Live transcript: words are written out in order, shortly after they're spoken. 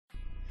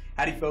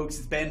Howdy folks,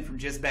 it's Ben from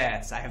Just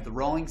Bats. I have the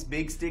Rawlings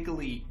Big Stick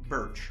Elite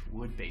Birch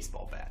wood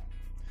baseball bat.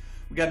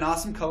 We got an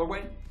awesome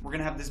colorway. We're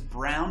gonna have this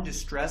brown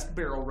distressed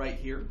barrel right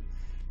here.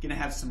 Gonna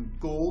have some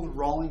gold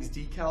Rawlings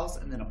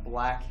decals and then a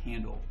black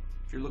handle.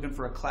 If you're looking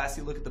for a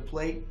classy look at the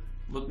plate,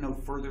 look no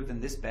further than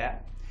this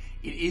bat.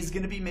 It is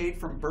going to be made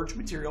from birch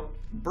material.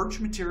 Birch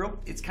material,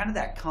 it's kind of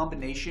that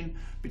combination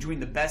between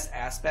the best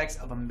aspects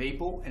of a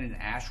maple and an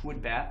ash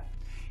wood bat.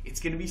 It's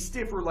going to be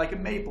stiffer like a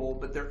maple,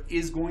 but there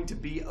is going to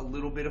be a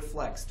little bit of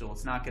flex still.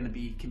 It's not going to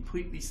be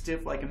completely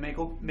stiff like a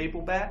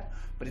maple bat,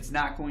 but it's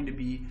not going to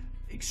be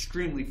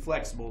extremely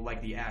flexible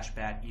like the ash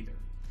bat either.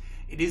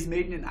 It is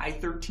made in an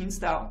I13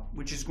 style,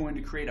 which is going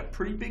to create a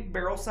pretty big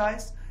barrel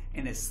size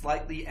and a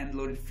slightly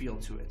end-loaded feel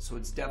to it. So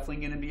it's definitely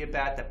going to be a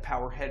bat that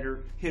power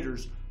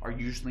hitters are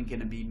usually going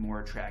to be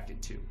more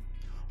attracted to.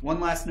 One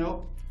last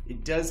note,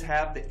 it does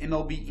have the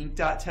MLB ink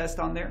dot test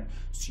on there,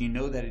 so you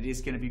know that it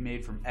is going to be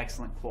made from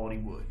excellent quality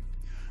wood.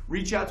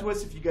 Reach out to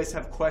us if you guys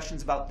have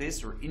questions about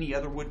this or any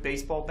other wood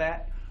baseball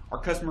bat. Our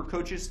customer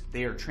coaches,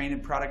 they are trained in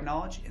product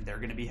knowledge and they're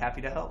going to be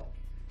happy to help.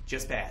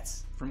 Just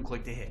Bats, from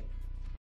click to hit.